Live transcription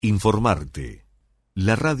Informarte.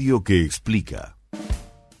 La radio que explica.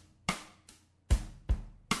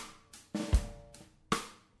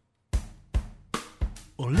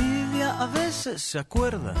 Olivia a veces se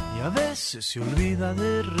acuerda y a veces se olvida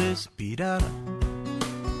de respirar.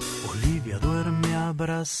 Olivia duerme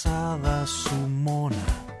abrazada a su mona.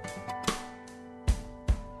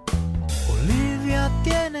 Olivia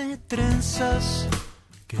tiene trenzas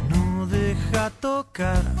que no deja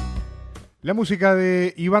tocar. La música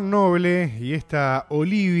de Iván Noble y esta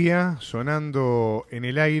Olivia sonando en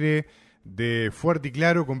el aire de Fuerte y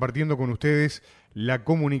Claro, compartiendo con ustedes la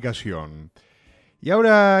comunicación. Y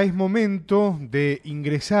ahora es momento de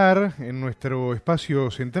ingresar en nuestro espacio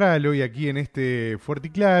central hoy aquí en este Fuerte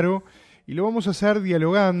y Claro, y lo vamos a hacer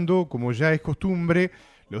dialogando, como ya es costumbre,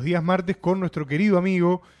 los días martes con nuestro querido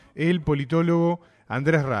amigo, el politólogo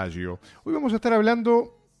Andrés Raggio. Hoy vamos a estar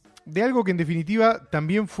hablando de algo que en definitiva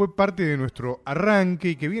también fue parte de nuestro arranque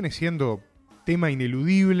y que viene siendo tema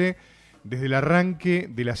ineludible desde el arranque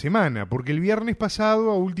de la semana, porque el viernes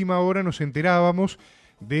pasado a última hora nos enterábamos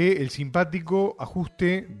del simpático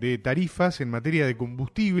ajuste de tarifas en materia de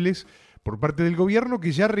combustibles por parte del gobierno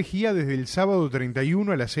que ya regía desde el sábado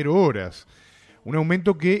 31 a las 0 horas. Un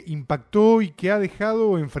aumento que impactó y que ha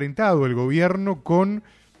dejado enfrentado el gobierno con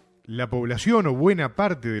la población o buena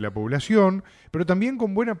parte de la población, pero también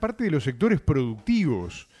con buena parte de los sectores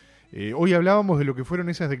productivos. Hoy hablábamos de lo que fueron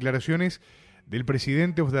esas declaraciones del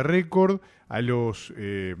presidente off the record a los,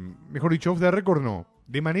 mejor dicho, off the record no,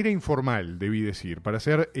 de manera informal, debí decir, para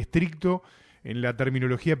ser estricto en la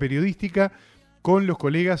terminología periodística, con los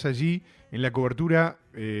colegas allí en la cobertura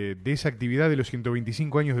de esa actividad de los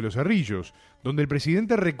 125 años de los Cerrillos, donde el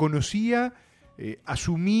presidente reconocía,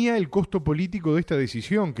 asumía el costo político de esta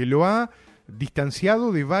decisión, que lo ha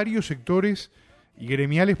distanciado de varios sectores y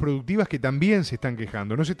gremiales productivas que también se están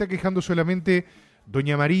quejando. No se está quejando solamente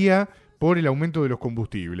doña María por el aumento de los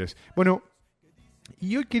combustibles. Bueno,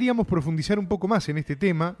 y hoy queríamos profundizar un poco más en este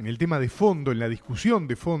tema, en el tema de fondo, en la discusión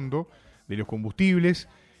de fondo de los combustibles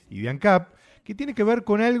y de Ancap, que tiene que ver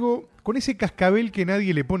con algo, con ese cascabel que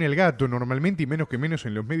nadie le pone al gato normalmente y menos que menos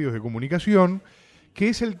en los medios de comunicación, que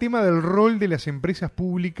es el tema del rol de las empresas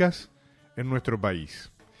públicas en nuestro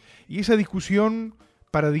país. Y esa discusión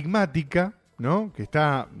paradigmática, ¿no?, que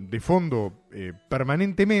está de fondo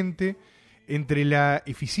permanentemente entre la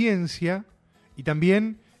eficiencia y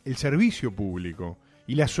también el servicio público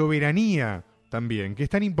y la soberanía también, que es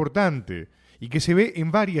tan importante y que se ve en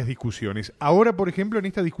varias discusiones. Ahora, por ejemplo, en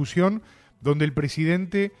esta discusión donde el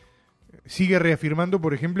presidente sigue reafirmando,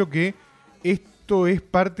 por ejemplo, que esto es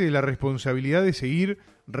parte de la responsabilidad de seguir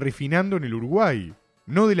refinando en el Uruguay,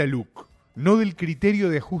 no de la LUC, no del criterio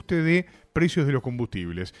de ajuste de precios de los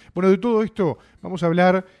combustibles. Bueno, de todo esto vamos a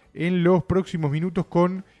hablar en los próximos minutos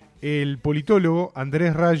con el politólogo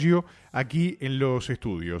Andrés Raggio aquí en los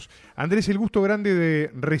estudios. Andrés, el gusto grande de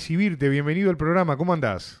recibirte. Bienvenido al programa. ¿Cómo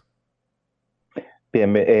andás?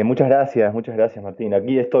 Bien, muchas gracias Martín.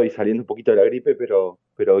 Aquí estoy saliendo un poquito de la gripe, pero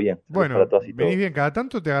bien. Bueno, para todas y venís todos. bien, cada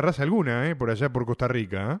tanto te agarrás alguna, por allá por Costa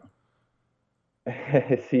Rica,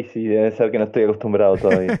 Sí, debe ser que no estoy acostumbrado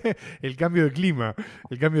todavía. El cambio de clima.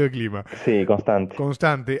 Sí, constante.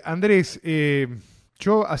 Constante. Andrés,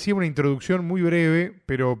 yo hacía una introducción muy breve,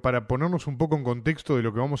 pero para ponernos un poco en contexto de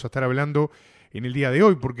lo que vamos a estar hablando en el día de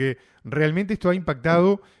hoy, porque realmente esto ha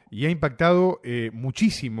impactado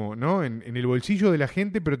muchísimo, ¿no?, en el bolsillo de la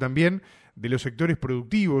gente, pero también de los sectores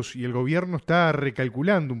productivos, y el gobierno está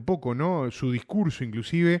recalculando un poco, ¿no?, su discurso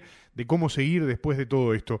inclusive de cómo seguir después de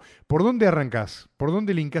todo esto. ¿Por dónde arrancás? ¿Por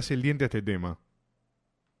dónde le hincás el diente a este tema?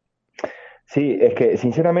 Sí, es que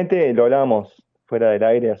sinceramente lo hablábamos fuera del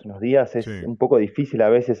aire hace unos días, es Sí. un poco difícil a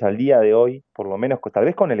veces al día de hoy, por lo menos tal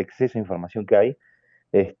vez con el exceso de información que hay,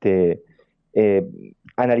 este, eh,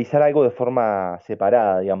 analizar algo de forma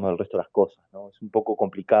separada, digamos, del resto de las cosas, ¿no? Es un poco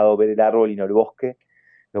complicado ver el árbol y no el bosque,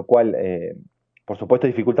 lo cual, por supuesto,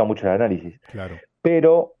 dificulta mucho el análisis. Claro.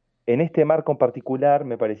 Pero en este marco en particular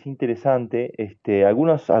me pareció interesante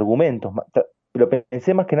algunos argumentos, pero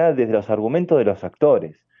pensé más que nada desde los argumentos de los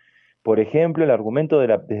actores. Por ejemplo, el argumento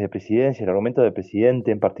desde presidencia, el argumento del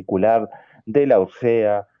presidente en particular, de la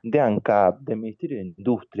URSEA, de Ancap, del Ministerio de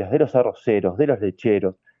Industrias, de los arroceros, de los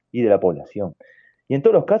lecheros y de la población. Y en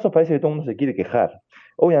todos los casos parece que todo el mundo se quiere quejar.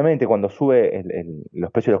 Obviamente, cuando sube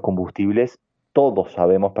los precios de los combustibles, todos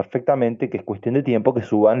sabemos perfectamente que es cuestión de tiempo que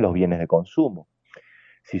suban los bienes de consumo.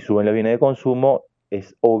 Si suben los bienes de consumo,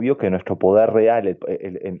 es obvio que nuestro poder real,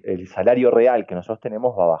 el salario real que nosotros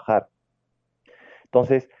tenemos va a bajar.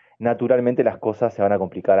 Entonces, naturalmente las cosas se van a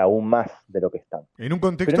complicar aún más de lo que están. En un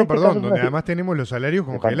contexto, Pero en este perdón, caso donde además tenemos los salarios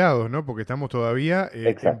congelados, ¿no? Porque estamos todavía en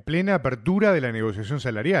Exacto. plena apertura de la negociación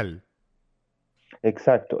salarial.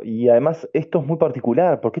 Exacto. Y además esto es muy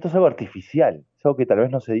particular, porque esto es algo artificial, es algo que tal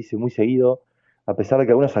vez no se dice muy seguido, a pesar de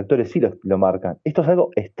que algunos actores sí lo marcan. Esto es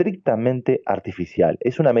algo estrictamente artificial,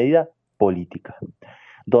 es una medida política,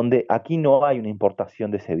 donde aquí no hay una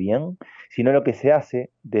importación de ese bien, sino lo que se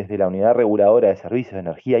hace desde la Unidad Reguladora de Servicios de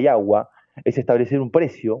Energía y Agua es establecer un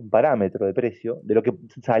precio, un parámetro de precio, de lo que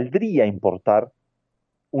saldría a importar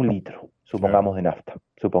un litro, Claro. supongamos, de nafta,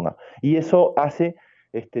 suponga. Y eso hace,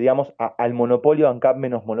 digamos, al monopolio Ancap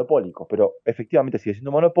menos monopólico, pero efectivamente sigue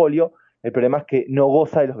siendo un monopolio, el problema es que no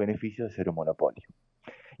goza de los beneficios de ser un monopolio.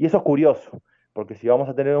 Y eso es curioso, porque si vamos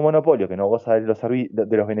a tener un monopolio que no goza de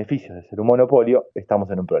los beneficios de ser un monopolio, estamos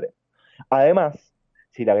en un problema. Además,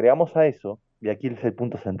 si le agregamos a eso, y aquí es el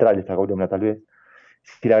punto central de esta columna tal vez,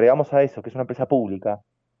 si le agregamos a eso que es una empresa pública,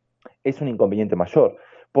 es un inconveniente mayor.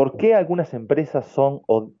 ¿Por qué algunas empresas son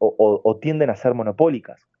o tienden a ser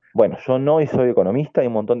monopólicas? Bueno, yo no soy economista, hay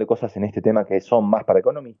un montón de cosas en este tema que son más para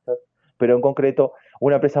economistas, pero en concreto,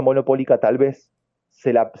 una empresa monopólica tal vez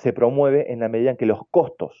se promueve en la medida en que los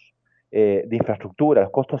costos de infraestructura,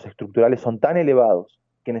 los costos estructurales son tan elevados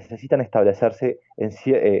que necesitan establecerse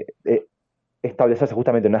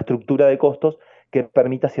justamente una estructura de costos que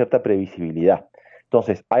permita cierta previsibilidad.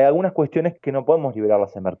 Entonces, hay algunas cuestiones que no podemos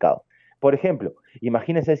liberarlas en mercado. Por ejemplo,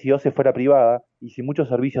 imagínense si OCE fuera privada y si muchos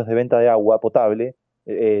servicios de venta de agua potable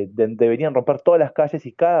deberían romper todas las calles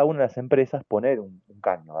y cada una de las empresas poner un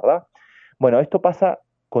caño, ¿verdad? Bueno, esto pasa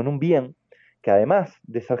con un bien que además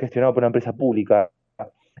de ser gestionado por una empresa pública,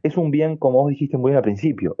 es un bien, como vos dijiste muy bien al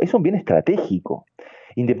principio, es un bien estratégico.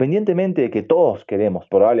 Independientemente de que todos queremos,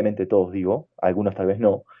 probablemente todos digo, algunos tal vez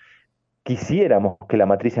no, quisiéramos que la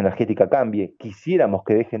matriz energética cambie, quisiéramos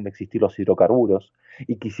que dejen de existir los hidrocarburos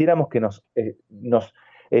y quisiéramos que nos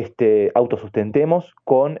autosustentemos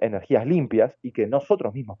con energías limpias y que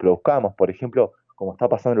nosotros mismos produzcamos, por ejemplo, como está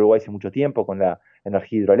pasando en Uruguay hace mucho tiempo con la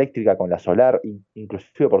energía hidroeléctrica, con la solar,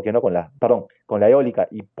 inclusive, ¿por qué no con la eólica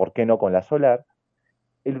y por qué no con la solar?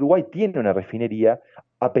 El Uruguay tiene una refinería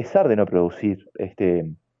a pesar de no producir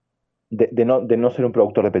de no ser un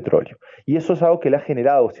productor de petróleo. Y eso es algo que le ha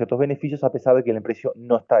generado ciertos beneficios a pesar de que el precio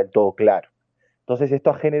no está del todo claro. Entonces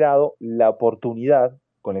esto ha generado la oportunidad,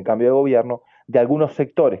 con el cambio de gobierno, de algunos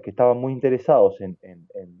sectores que estaban muy interesados en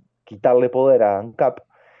quitarle poder a ANCAP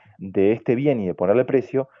de este bien y de ponerle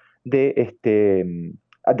precio, de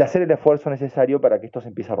hacer el esfuerzo necesario para que esto se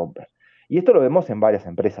empiece a romper. Y esto lo vemos en varias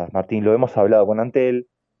empresas, Martín, lo hemos hablado con Antel,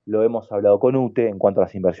 lo hemos hablado con UTE en cuanto a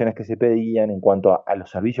las inversiones que se pedían, en cuanto a los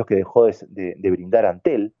servicios que dejó de brindar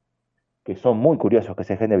Antel, que son muy curiosos que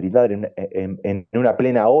se dejen de brindar en una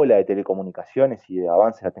plena ola de telecomunicaciones y de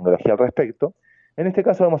avance de la tecnología al respecto. En este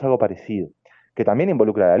caso vemos algo parecido, que también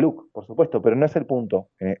involucra a la LUC, por supuesto, pero no es el punto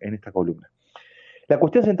en esta columna. La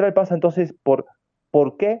cuestión central pasa entonces por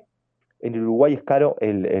qué en el Uruguay es caro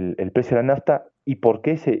el precio de la nafta y por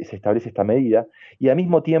qué se establece esta medida, y al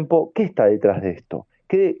mismo tiempo, ¿qué está detrás de esto?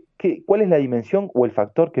 ¿Cuál es la dimensión o el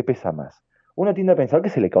factor que pesa más? Uno tiende a pensar que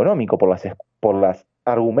es el económico por los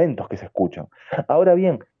argumentos que se escuchan. Ahora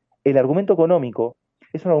bien, el argumento económico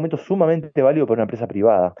es un argumento sumamente válido para una empresa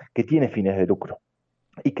privada que tiene fines de lucro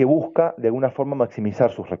y que busca de alguna forma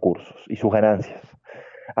maximizar sus recursos y sus ganancias.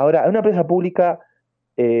 Ahora, en una empresa pública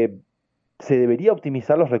eh, se debería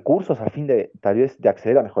optimizar los recursos a fin de tal vez de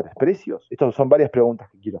acceder a mejores precios. Estas son varias preguntas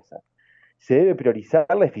que quiero hacer. ¿Se debe priorizar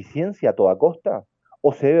la eficiencia a toda costa?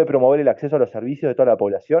 ¿O se debe promover el acceso a los servicios de toda la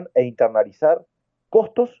población e internalizar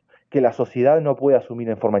costos que la sociedad no puede asumir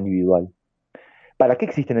en forma individual? ¿Para qué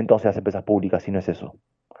existen entonces las empresas públicas si no es eso?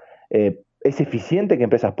 ¿Es eficiente que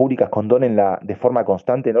empresas públicas condonen de forma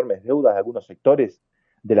constante enormes deudas de algunos sectores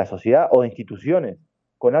de la sociedad o de instituciones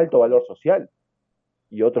con alto valor social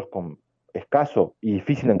y otros con escaso y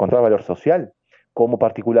difícil de encontrar valor social? Como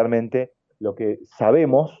particularmente lo que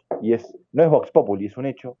sabemos, no es Vox Populi, es un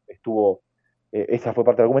hecho, esa fue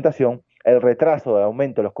parte de la argumentación, el retraso del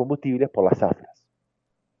aumento de los combustibles por las zafras.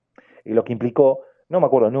 Y lo que implicó, no me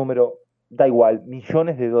acuerdo el número, da igual,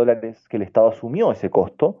 millones de dólares que el Estado asumió ese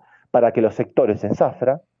costo para que los sectores en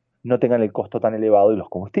zafra no tengan el costo tan elevado de los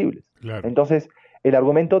combustibles. Claro. Entonces, el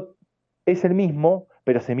argumento es el mismo,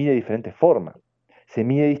 pero se mide de diferentes formas. Se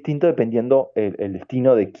mide distinto dependiendo el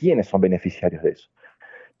destino de quiénes son beneficiarios de eso.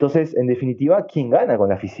 Entonces, en definitiva, ¿quién gana con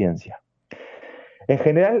la eficiencia? En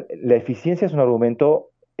general, la eficiencia es un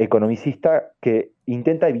argumento economicista que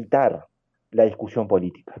intenta evitar la discusión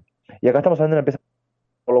política. Y acá estamos hablando de una empresa,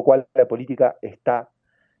 por lo cual la política está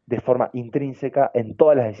de forma intrínseca en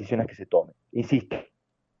todas las decisiones que se tomen. Insisto,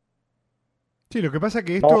 Sí, lo que pasa es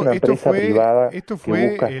que no una empresa privada esto que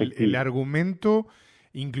busca fue el argumento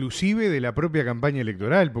inclusive de la propia campaña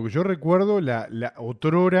electoral, porque yo recuerdo la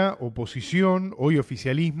otrora oposición, hoy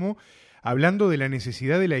oficialismo, hablando de la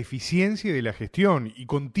necesidad de la eficiencia y de la gestión, y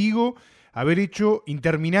contigo haber hecho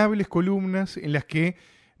interminables columnas en las que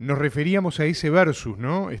nos referíamos a ese versus,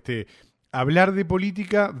 ¿no? Hablar de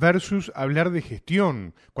política versus hablar de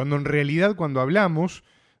gestión, cuando en realidad cuando hablamos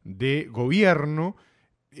de gobierno,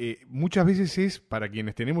 muchas veces es, para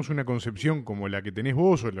quienes tenemos una concepción como la que tenés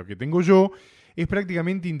vos o la que tengo yo, es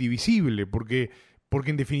prácticamente indivisible, porque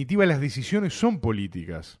en definitiva las decisiones son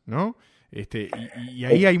políticas, ¿no? Y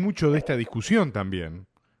ahí hay mucho de esta discusión también.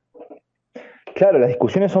 Claro, las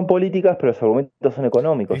discusiones son políticas, pero los argumentos son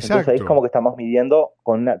económicos. Entonces ahí es Exacto, como que estamos midiendo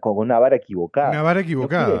con una vara una equivocada. vara No quiere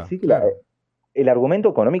equivocada, decir que claro. el argumento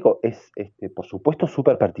económico es, por supuesto,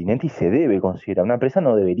 súper pertinente y se debe considerar. Una empresa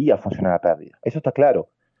no debería funcionar a pérdida. Eso está claro.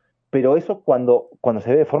 Pero eso cuando se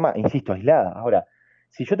ve de forma, insisto, aislada. Ahora,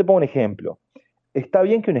 si yo te pongo un ejemplo, ¿está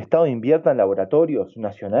bien que un Estado invierta en laboratorios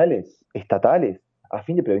nacionales, estatales, a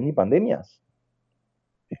fin de prevenir pandemias?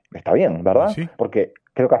 Está bien, Y ¿verdad? sí, Porque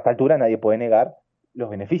creo que a esta altura nadie puede negar los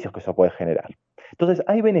beneficios que eso puede generar. Entonces,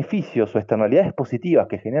 hay beneficios o externalidades positivas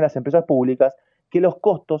que generan las empresas públicas que los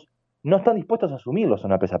costos no están dispuestos a asumirlos en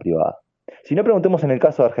una empresa privada. Si no, preguntemos en el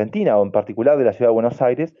caso de Argentina o en particular de la ciudad de Buenos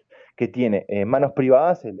Aires, que tiene en manos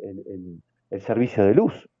privadas el servicio de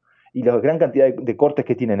luz y la gran cantidad de cortes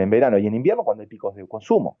que tienen en verano y en invierno cuando hay picos de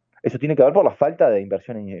consumo. Eso tiene que ver por la falta de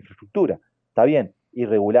inversión en infraestructura. Está bien,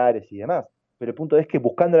 irregulares y demás, pero el punto es que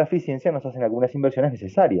buscando la eficiencia nos hacen algunas inversiones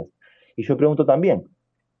necesarias. Y yo pregunto también,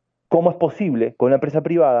 ¿cómo es posible con una empresa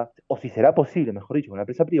privada, o si será posible, mejor dicho, con una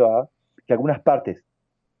empresa privada, que algunas partes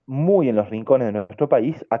muy en los rincones de nuestro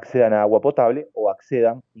país accedan a agua potable o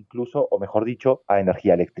accedan incluso, o mejor dicho, a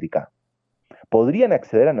energía eléctrica? ¿Podrían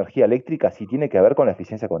acceder a energía eléctrica si tiene que ver con la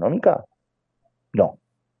eficiencia económica? No,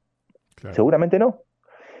 claro. seguramente no.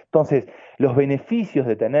 Entonces, los beneficios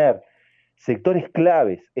de tener sectores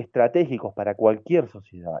claves, estratégicos para cualquier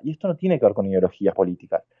sociedad, y esto no tiene que ver con ideologías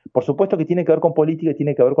políticas, por supuesto que tiene que ver con política y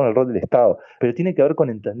tiene que ver con el rol del Estado, pero tiene que ver con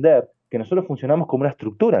entender que nosotros funcionamos como una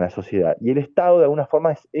estructura en la sociedad, y el Estado de alguna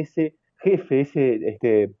forma es ese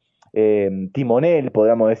jefe, timonel,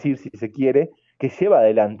 podríamos decir, si se quiere, que lleva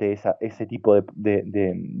adelante ese tipo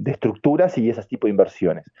de estructuras y ese tipo de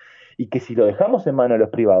inversiones. Y que si lo dejamos en manos de los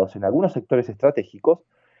privados en algunos sectores estratégicos,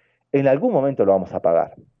 en algún momento lo vamos a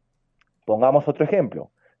pagar. Pongamos otro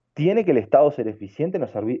ejemplo. ¿Tiene que el Estado ser eficiente en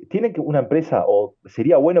los servicios? ¿Tiene que una empresa, o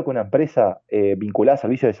sería bueno que una empresa vinculada a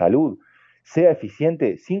servicios de salud sea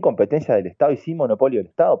eficiente sin competencia del Estado y sin monopolio del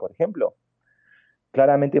Estado, por ejemplo?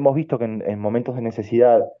 Claramente hemos visto que en momentos de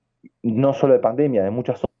necesidad, no solo de pandemia, de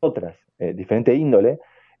muchas otras, diferente índole,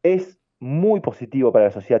 es muy positivo para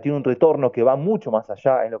la sociedad. Tiene un retorno que va mucho más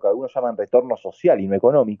allá en lo que algunos llaman retorno social y no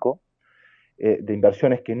económico, de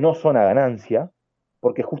inversiones que no son a ganancia,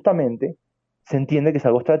 porque justamente se entiende que es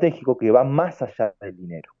algo estratégico que va más allá del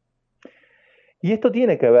dinero. Y esto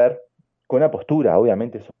tiene que ver con una postura,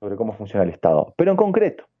 obviamente, sobre cómo funciona el Estado. Pero en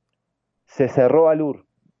concreto, se cerró Alur,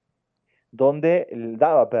 donde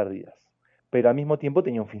daba pérdidas, pero al mismo tiempo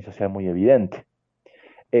tenía un fin social muy evidente.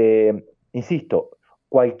 Insisto,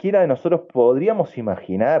 cualquiera de nosotros podríamos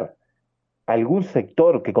imaginar algún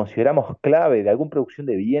sector que consideramos clave de alguna producción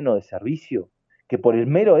de bien o de servicio, que por el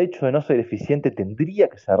mero hecho de no ser eficiente tendría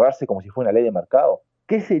que cerrarse como si fuera una ley de mercado.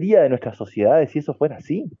 ¿Qué sería de nuestras sociedades si eso fuera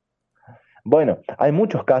así? Bueno, hay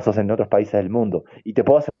muchos casos en otros países del mundo y te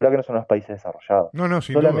puedo asegurar que no son los países desarrollados. No, no,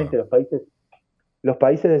 sin Solamente duda. los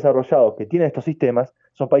países desarrollados que tienen estos sistemas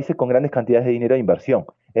son países con grandes cantidades de dinero de inversión.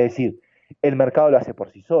 Es decir, el mercado lo hace por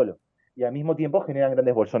sí solo y al mismo tiempo generan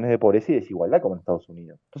grandes bolsones de pobreza y desigualdad como en Estados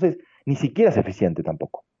Unidos. Entonces, ni siquiera es eficiente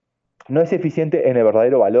tampoco. No es eficiente en el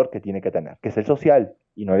verdadero valor que tiene que tener, que es el social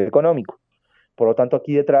y no el económico. Por lo tanto,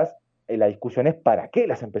 aquí detrás la discusión es ¿para qué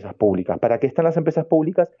las empresas públicas? ¿Para qué están las empresas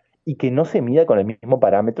públicas? Y que no se mida con el mismo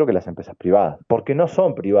parámetro que las empresas privadas, porque no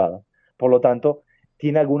son privadas. Por lo tanto,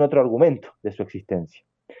 tiene algún otro argumento de su existencia.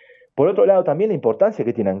 Por otro lado, también la importancia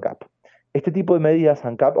que tiene Ancap. Este tipo de medidas,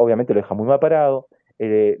 Ancap obviamente lo deja muy mal parado.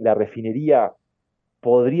 La refinería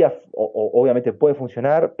podría, obviamente puede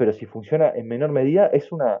funcionar, pero si funciona en menor medida,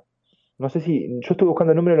 es una. No sé si. Yo estuve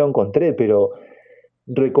buscando el número y lo encontré, pero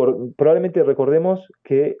probablemente recordemos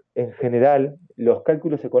que en general los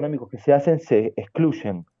cálculos económicos que se hacen se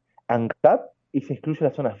excluyen ANCAP y se excluyen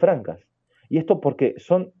las zonas francas. Y esto porque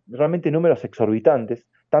son realmente números exorbitantes,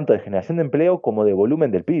 tanto de generación de empleo como de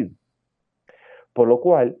volumen del PIB. Por lo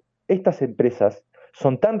cual, estas empresas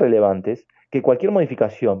son tan relevantes que cualquier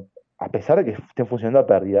modificación, a pesar de que estén funcionando a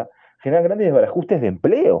pérdida, genera grandes desbarajustes de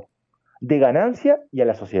empleo. de ganancia y a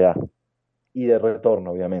la sociedad, y de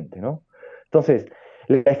retorno, obviamente, ¿no? Entonces,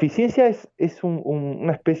 la eficiencia es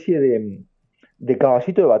una especie de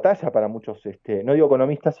caballito de batalla para muchos, no digo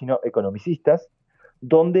economistas, sino economicistas,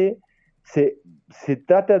 donde se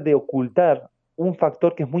trata de ocultar un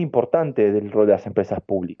factor que es muy importante del rol de las empresas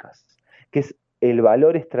públicas, que es el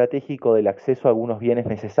valor estratégico del acceso a algunos bienes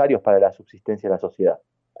necesarios para la subsistencia de la sociedad.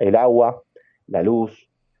 El agua, la luz,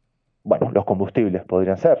 bueno, los combustibles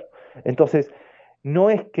podrían ser. Entonces, no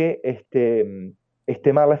es que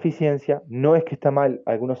esté mal la eficiencia, no es que está mal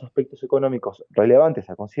algunos aspectos económicos relevantes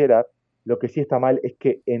a considerar, lo que sí está mal es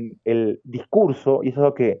que en el discurso, y eso es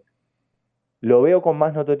lo que lo veo con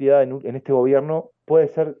más notoriedad en este gobierno, puede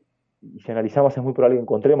ser, y si analizamos es muy probable que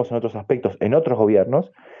encontremos en otros aspectos, en otros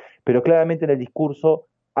gobiernos, pero claramente en el discurso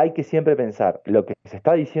hay que siempre pensar lo que se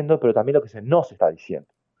está diciendo, pero también lo que no se está diciendo.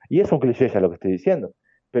 Y es un cliché ya lo que estoy diciendo,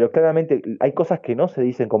 pero claramente hay cosas que no se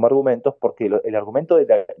dicen como argumentos porque el argumento de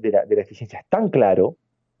la eficiencia es tan claro.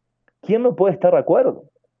 ¿Quién no puede estar de acuerdo?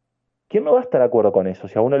 ¿Quién no va a estar de acuerdo con eso?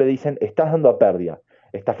 Si a uno le dicen, estás dando a pérdida,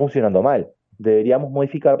 está funcionando mal, deberíamos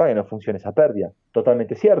modificar para que no funcione esa pérdida.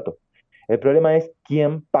 Totalmente cierto. El problema es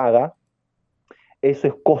quién paga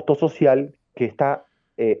ese costo social que está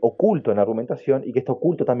oculto en la argumentación y que está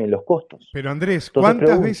oculto también en los costos. Pero Andrés, Entonces,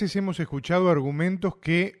 ¿cuántas veces hemos escuchado argumentos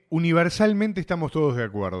que universalmente estamos todos de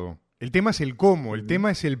acuerdo? El tema es el cómo, el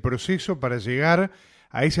tema es el proceso para llegar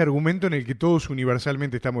a ese argumento en el que todos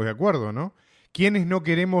universalmente estamos de acuerdo, ¿no? ¿Quiénes no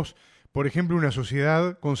queremos, por ejemplo, una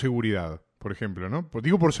sociedad con seguridad? Por ejemplo, ¿no?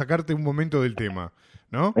 Digo por sacarte un momento del tema,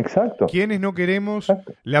 ¿no? Exacto. ¿Quiénes no queremos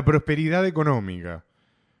Exacto. la prosperidad económica?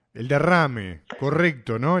 El derrame,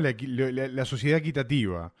 correcto, ¿no? La sociedad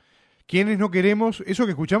equitativa. ¿Quiénes no queremos eso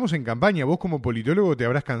que escuchamos en campaña? Vos como politólogo te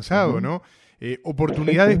habrás cansado, ¿no?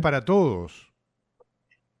 Oportunidades para todos.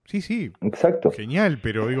 Sí, Exacto. genial,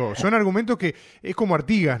 pero digo, son argumentos que es como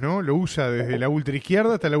Artigas, ¿no? Lo usa desde la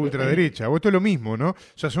ultraizquierda hasta la ultraderecha, o esto es lo mismo, ¿no? O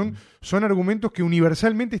sea, son argumentos que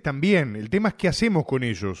universalmente están bien, el tema es qué hacemos con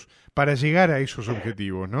ellos para llegar a esos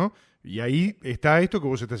objetivos, ¿no? Y ahí está esto que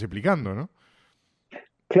vos estás explicando, ¿no?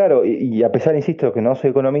 Claro, y a pesar, insisto, que no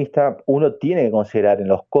soy economista, uno tiene que considerar en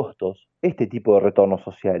los costos este tipo de retornos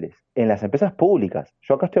sociales en las empresas públicas.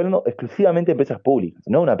 Yo acá estoy hablando exclusivamente de empresas públicas,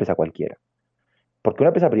 no una empresa cualquiera. Porque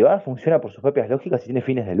una empresa privada funciona por sus propias lógicas y tiene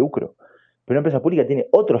fines de lucro. Pero una empresa pública tiene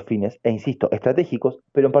otros fines, e insisto, estratégicos,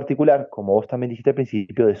 pero en particular, como vos también dijiste al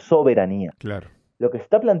principio, de soberanía. Claro. Lo que se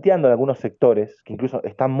está planteando en algunos sectores, que incluso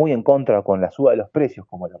están muy en contra con la suba de los precios,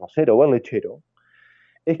 como el arrocero o el lechero,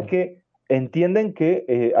 es que entienden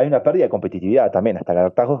que hay una pérdida de competitividad también. Hasta el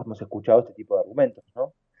hartazgo hemos escuchado este tipo de argumentos,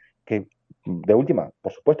 ¿no? Que de última,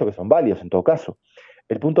 por supuesto que son válidos en todo caso.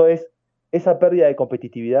 El punto es, esa pérdida de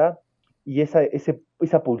competitividad y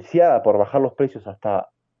esa pulseada por bajar los precios hasta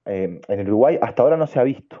en el Uruguay hasta ahora no se ha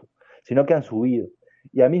visto, sino que han subido.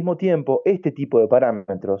 Y al mismo tiempo, este tipo de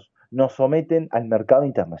parámetros nos someten al mercado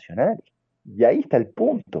internacional. Y ahí está el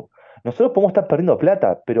punto. Nosotros podemos estar perdiendo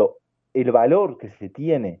plata, pero el valor que se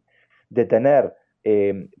tiene de tener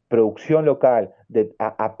producción local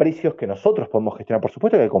a precios que nosotros podemos gestionar, por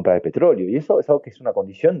supuesto que hay que comprar el petróleo, y eso es algo que es una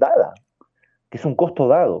condición dada, que es un costo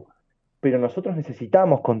dado. Pero nosotros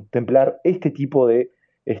necesitamos contemplar este tipo de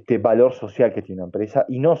valor social que tiene una empresa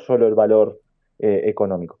y no solo el valor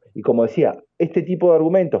económico. Y como decía, este tipo de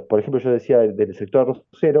argumentos, por ejemplo, yo decía del sector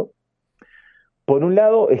arrocero, por un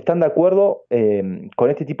lado están de acuerdo con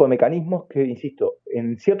este tipo de mecanismos que, insisto,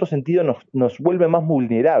 en cierto sentido nos vuelven más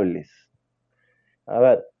vulnerables. A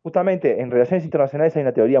ver, justamente en relaciones internacionales hay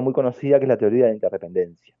una teoría muy conocida que es la teoría de la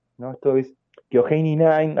interdependencia, ¿no? Esto es que O'Haney y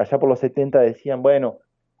Nine, allá por los 70, decían, bueno,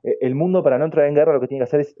 el mundo para no entrar en guerra lo que tiene que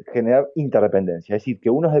hacer es generar interdependencia, es decir, que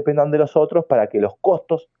unos dependan de los otros para que los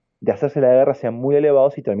costos de hacerse la guerra sean muy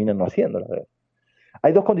elevados y terminen no haciendo la guerra.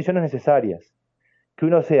 Hay dos condiciones necesarias, que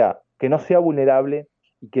no sea vulnerable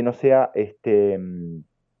y que no sea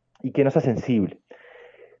sensible.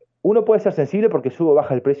 Uno puede ser sensible porque sube o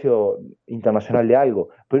baja el precio internacional de algo,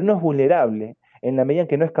 pero no es vulnerable en la medida en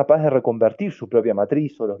que no es capaz de reconvertir su propia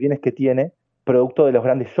matriz o los bienes que tiene producto de los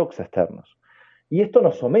grandes shocks externos. Y esto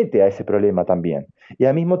nos somete a ese problema también. Y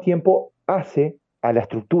al mismo tiempo hace a la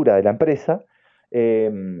estructura de la empresa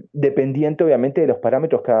dependiente obviamente de los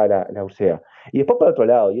parámetros que haga la UCEA. Y después por otro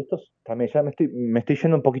lado, y esto también ya me estoy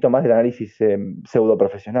yendo un poquito más del análisis pseudo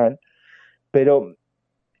profesional, pero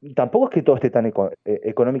tampoco es que todo esté tan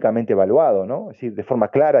económicamente evaluado, ¿no? Es decir, de forma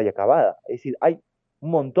clara y acabada. Es decir, hay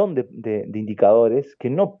un montón de indicadores que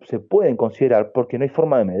no se pueden considerar porque no hay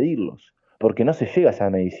forma de medirlos, porque no se llega a esa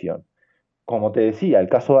medición. Como te decía, el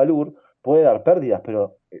caso de Alur puede dar pérdidas,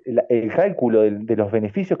 pero el cálculo de los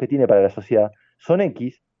beneficios que tiene para la sociedad son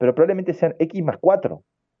X, pero probablemente sean X más 4,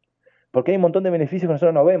 porque hay un montón de beneficios que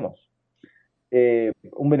nosotros no vemos.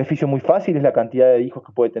 Un beneficio muy fácil es la cantidad de hijos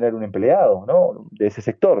que puede tener un empleado, ¿no? De ese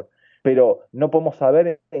sector, pero no podemos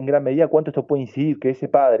saber en gran medida cuánto esto puede incidir que ese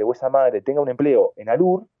padre o esa madre tenga un empleo en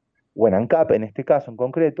ALUR o en Ancap, en este caso en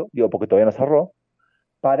concreto, digo porque todavía no cerró,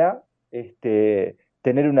 para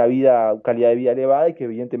tener una calidad de vida elevada y que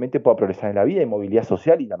evidentemente pueda progresar en la vida y movilidad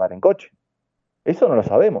social y la mar en coche. Eso no lo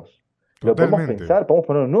sabemos. Lo podemos Totalmente. pensar, podemos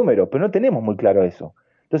poner un número, pero no tenemos muy claro eso.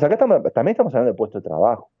 Entonces acá también estamos hablando de puestos de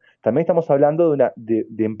trabajo. También estamos hablando de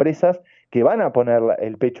empresas que van a poner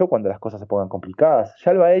el pecho cuando las cosas se pongan complicadas.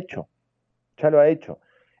 Ya lo ha hecho. Ya lo ha hecho.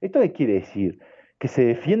 ¿Esto qué quiere decir? ¿Que se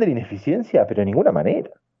defiende la ineficiencia? Pero de ninguna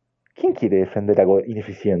manera. ¿Quién quiere defender algo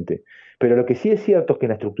ineficiente? Pero lo que sí es cierto es que en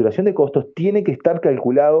la estructuración de costos tiene que estar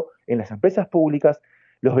calculado en las empresas públicas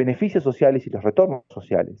los beneficios sociales y los retornos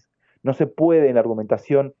sociales. No se puede en la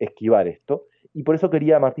argumentación esquivar esto. Y por eso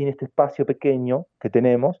quería, Martín, este espacio pequeño que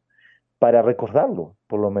tenemos para recordarlo,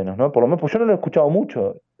 por lo menos, ¿no? Por lo menos, pues yo no lo he escuchado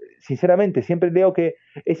mucho. Sinceramente, siempre leo que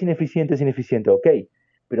es ineficiente, ok.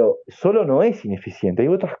 Pero solo no es ineficiente. Hay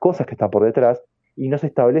otras cosas que están por detrás y no se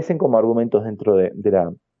establecen como argumentos dentro del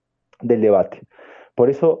debate.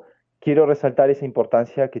 Por eso quiero resaltar esa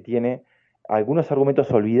importancia que tiene algunos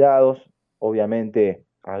argumentos olvidados, obviamente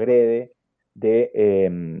agrede,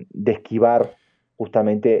 de esquivar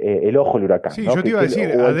justamente el ojo del huracán. Sí, ¿no? yo te iba a decir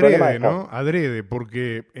o el problema adrede, está. ¿no? Adrede,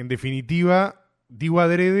 porque en definitiva digo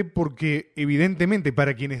adrede porque evidentemente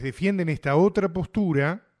para quienes defienden esta otra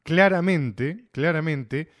postura, claramente,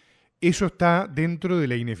 eso está dentro de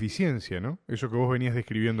la ineficiencia, ¿no? Eso que vos venías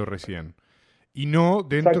describiendo recién. Y no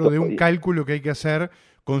dentro Exacto. de un cálculo que hay que hacer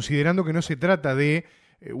considerando que no se trata de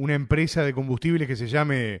una empresa de combustibles que se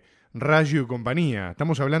llame Raggio y compañía.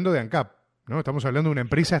 Estamos hablando de Ancap, ¿no? Estamos hablando de una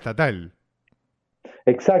empresa estatal.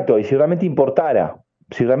 Exacto, y si realmente importara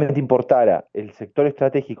el sector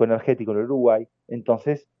estratégico energético en Uruguay,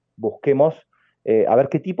 entonces busquemos a ver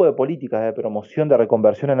qué tipo de políticas de promoción de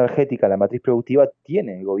reconversión energética a la matriz productiva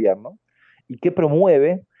tiene el gobierno y qué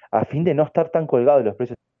promueve a fin de no estar tan colgado de los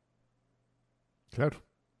precios Claro.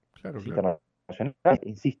 internacionales,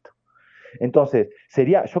 insisto. Entonces,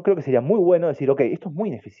 yo creo que sería muy bueno decir, ok, esto es muy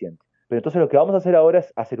ineficiente, pero entonces lo que vamos a hacer ahora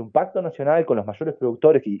es hacer un pacto nacional con los mayores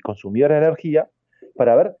productores y consumidores de energía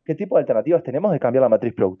para ver qué tipo de alternativas tenemos de cambiar la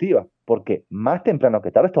matriz productiva, porque más temprano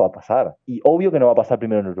que tarde esto va a pasar, y obvio que no va a pasar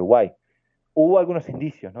primero en Uruguay. Hubo algunos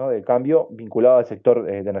indicios, ¿no?, de cambio vinculado al sector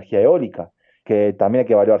de energía eólica, que también hay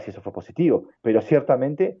que evaluar si eso fue positivo, pero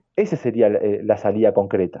ciertamente esa sería la salida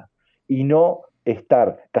concreta, y no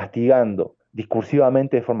estar castigando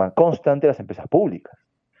discursivamente de forma constante las empresas públicas.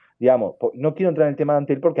 Digamos, no quiero entrar en el tema de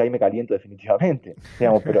Antel porque ahí me caliento definitivamente,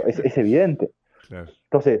 digamos, pero es evidente. Claro.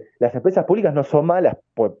 Entonces, las empresas públicas no son malas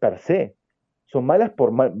por per se, son malas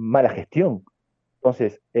por mala gestión.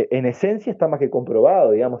 Entonces, en esencia está más que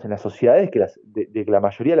comprobado, digamos, en las sociedades que la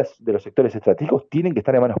mayoría de los sectores estratégicos tienen que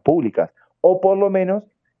estar en manos públicas, o por lo menos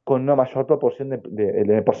con una mayor proporción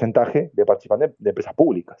de porcentaje de participantes de empresas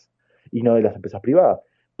públicas y no de las empresas privadas,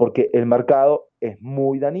 porque el mercado es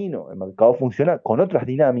muy dañino, el mercado funciona con otras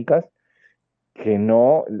dinámicas que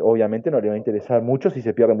obviamente no le va a interesar mucho si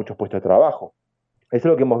se pierden muchos puestos de trabajo. Eso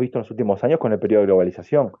es lo que hemos visto en los últimos años con el periodo de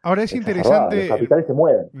globalización. Ahora es interesante, los capitales se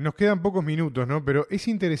mueven. Nos quedan pocos minutos, ¿no? Pero es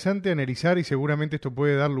interesante analizar y seguramente esto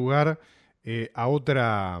puede dar lugar a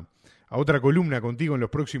otra columna contigo en los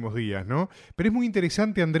próximos días, ¿no? Pero es muy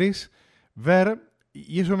interesante, Andrés, ver,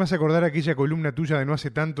 y eso me hace acordar aquella columna tuya de no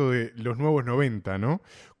hace tanto de los nuevos 90, ¿no?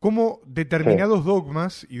 Cómo determinados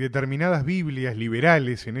dogmas y determinadas Biblias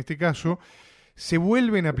liberales, en este caso, se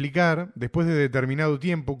vuelven a aplicar después de determinado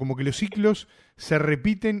tiempo, como que los ciclos se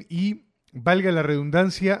repiten y, valga la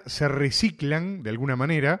redundancia, se reciclan de alguna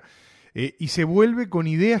manera y se vuelve con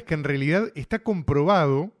ideas que en realidad está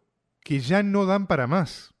comprobado que ya no dan para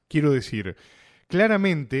más. Quiero decir,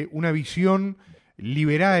 claramente una visión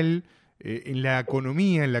liberal en la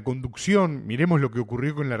economía, en la conducción, miremos lo que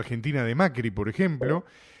ocurrió con la Argentina de Macri, por ejemplo,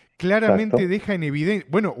 claramente Exacto. deja en evidencia,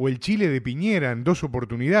 bueno, o el Chile de Piñera en 2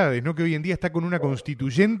 oportunidades, ¿no? Que hoy en día está con una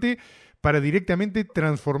constituyente para directamente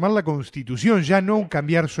transformar la constitución, ya no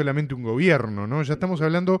cambiar solamente un gobierno, ¿no? Ya estamos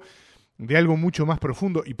hablando de algo mucho más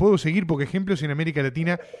profundo, y puedo seguir porque ejemplos en América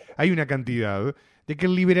Latina hay una cantidad, de que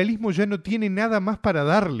el liberalismo ya no tiene nada más para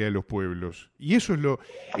darle a los pueblos. Y eso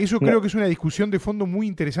creo que es una discusión de fondo muy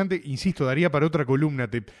interesante, insisto, daría para otra columna,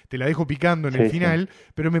 te la dejo picando en el final,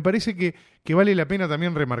 pero me parece que vale la pena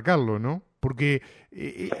también remarcarlo, ¿no? Porque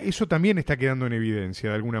eso también está quedando en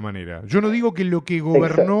evidencia de alguna manera. Yo no digo que lo que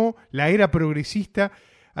gobernó la era progresista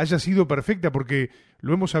haya sido perfecta, porque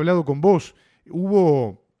lo hemos hablado con vos,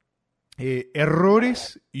 hubo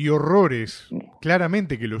errores y horrores,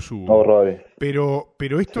 claramente que los hubo. Horrores. Pero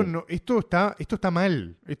esto Sí. no, esto está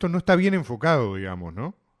mal, esto no está bien enfocado, digamos,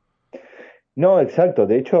 ¿no? No, exacto.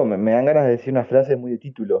 De hecho, me dan ganas de decir una frase muy de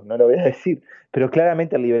título, no lo voy a decir, pero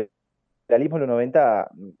claramente el liberalismo en los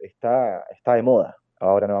 90 está de moda,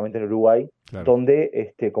 ahora nuevamente en Uruguay, Claro.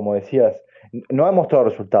 donde, como decías, no ha mostrado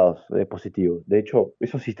resultados positivos. De hecho,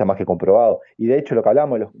 eso sí está más que comprobado. Y de hecho, lo que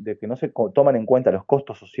hablamos de que no se toman en cuenta los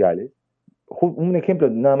costos sociales, un ejemplo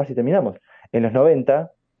nada más y terminamos. En los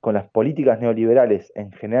 90, con las políticas neoliberales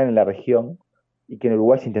en general en la región, y que en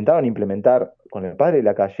Uruguay se intentaron implementar con el padre de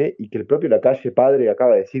la calle, y que el propio Lacalle padre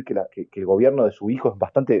acaba de decir que el gobierno de su hijo es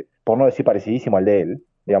bastante, por no decir parecidísimo al de él,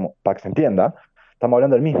 digamos, para que se entienda, estamos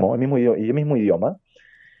hablando el mismo idioma,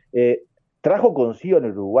 eh, trajo consigo en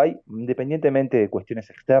el Uruguay, independientemente de cuestiones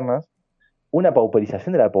externas, una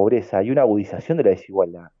pauperización de la pobreza y una agudización de la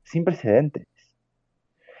desigualdad sin precedentes.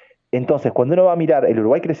 Entonces, cuando uno va a mirar, el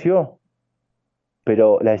Uruguay creció,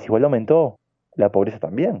 pero la desigualdad aumentó, la pobreza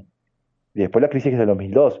también. Y después la crisis del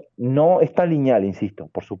 2002. No es tan lineal, insisto.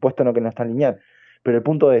 Por supuesto no que no es tan lineal. Pero el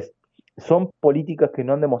punto es, son políticas que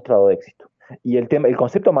no han demostrado éxito. Y el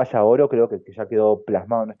concepto Maya Oro creo que ya quedó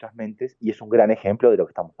plasmado en nuestras mentes y es un gran ejemplo de lo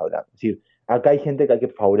que estamos hablando. Es decir, acá hay gente que hay que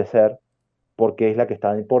favorecer porque es la que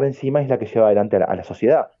está por encima y es la que lleva adelante a la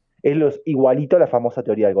sociedad. Igualito a la famosa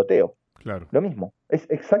teoría del goteo. Claro. Lo mismo, es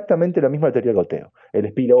exactamente lo mismo la teoría del goteo, el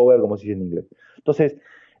spillover, como se dice en inglés. Entonces,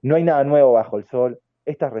 no hay nada nuevo bajo el sol,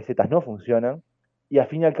 estas recetas no funcionan, y al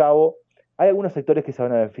fin y al cabo, hay algunos sectores que se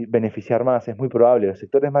van a beneficiar más, es muy probable, los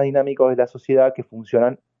sectores más dinámicos de la sociedad que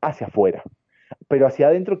funcionan hacia afuera, pero hacia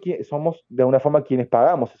adentro somos de alguna forma quienes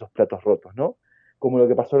pagamos esos platos rotos, ¿no? Como lo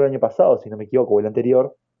que pasó el año pasado, si no me equivoco, o el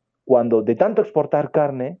anterior, cuando de tanto exportar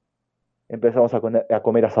carne, empezamos a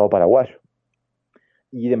comer asado paraguayo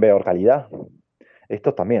y de peor calidad.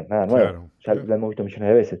 Esto también, nada nuevo, Claro. ya lo hemos visto millones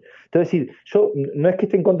de veces. Entonces, decir, yo no es que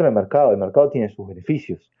esté en contra del mercado tiene sus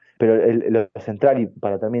beneficios, pero lo central, y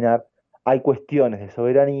para terminar, hay cuestiones de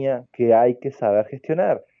soberanía que hay que saber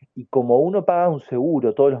gestionar. Y como uno paga un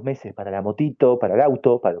seguro todos los meses para la motito, para el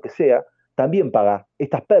auto, para lo que sea, también paga.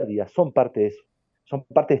 Estas pérdidas son parte de eso. Son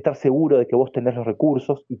parte de estar seguro de que vos tenés los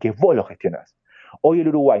recursos y que vos los gestionás. Hoy el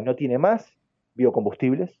Uruguay no tiene más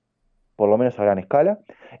biocombustibles, por lo menos a gran escala,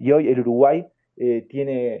 y hoy el Uruguay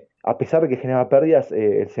tiene, a pesar de que genera pérdidas,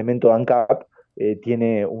 el cemento de Ancap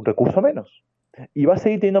tiene un recurso menos. Y va a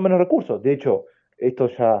seguir teniendo menos recursos. De hecho, esto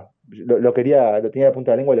ya lo tenía en la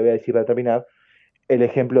punta de la lengua y lo voy a decir para terminar. El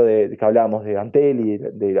ejemplo de que hablábamos de Antel y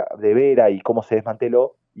de Vera y cómo se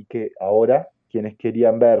desmanteló, y que ahora quienes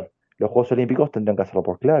querían ver los Juegos Olímpicos tendrán que hacerlo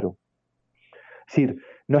por Claro. Es decir,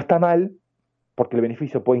 no está mal, porque el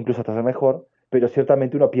beneficio puede incluso hasta ser mejor, pero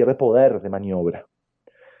ciertamente uno pierde poder de maniobra.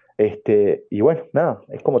 Y bueno, nada,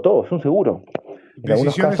 es como todo, es un seguro. En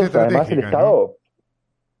algunos Decisiones casos, además, el estratégicas, ¿no? Estado,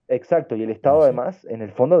 exacto, y el Estado Sí. además, en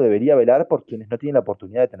el fondo, debería velar por quienes no tienen la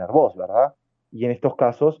oportunidad de tener voz, ¿verdad? Y en estos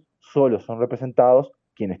casos, solo son representados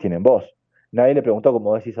quienes tienen voz. Nadie le preguntó,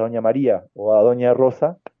 como decís, a Doña María o a Doña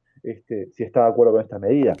Rosa, si está de acuerdo con esta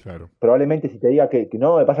medida. Claro. Probablemente si te diga que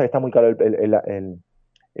no, me pasa que está muy caro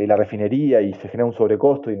la refinería y se genera un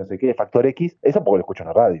sobrecosto y no sé qué, factor X, eso porque lo escucho en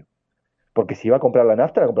la radio. Porque si va a comprar la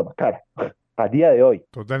nafta, la compra más cara. Al día de hoy.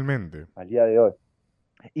 Totalmente. Al día de hoy.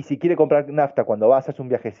 Y si quiere comprar nafta cuando va a hacer un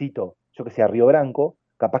viajecito, yo que sé, a Río Branco,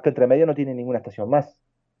 capaz que entre medio no tiene ninguna estación más.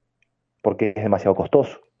 Porque es demasiado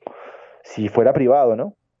costoso. Si fuera privado,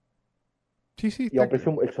 ¿no? Sí, Y a un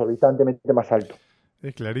precio exorbitantemente más alto.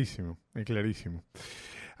 es clarísimo, es clarísimo.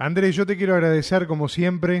 Andrés, yo te quiero agradecer como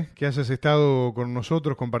siempre que hayas estado con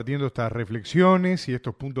nosotros compartiendo estas reflexiones y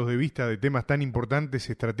estos puntos de vista de temas tan importantes,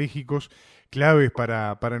 estratégicos, claves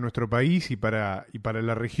para nuestro país y para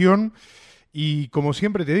la región. Y como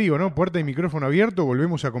siempre te digo, ¿no? Puerta y micrófono abierto,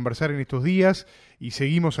 volvemos a conversar en estos días y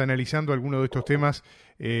seguimos analizando algunos de estos temas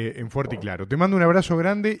en Fuerte y Claro. Te mando un abrazo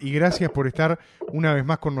grande y gracias por estar una vez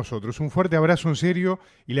más con nosotros. Un fuerte abrazo en serio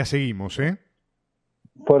y la seguimos, ¿eh?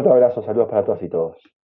 Fuerte abrazo, saludos para todas y todos.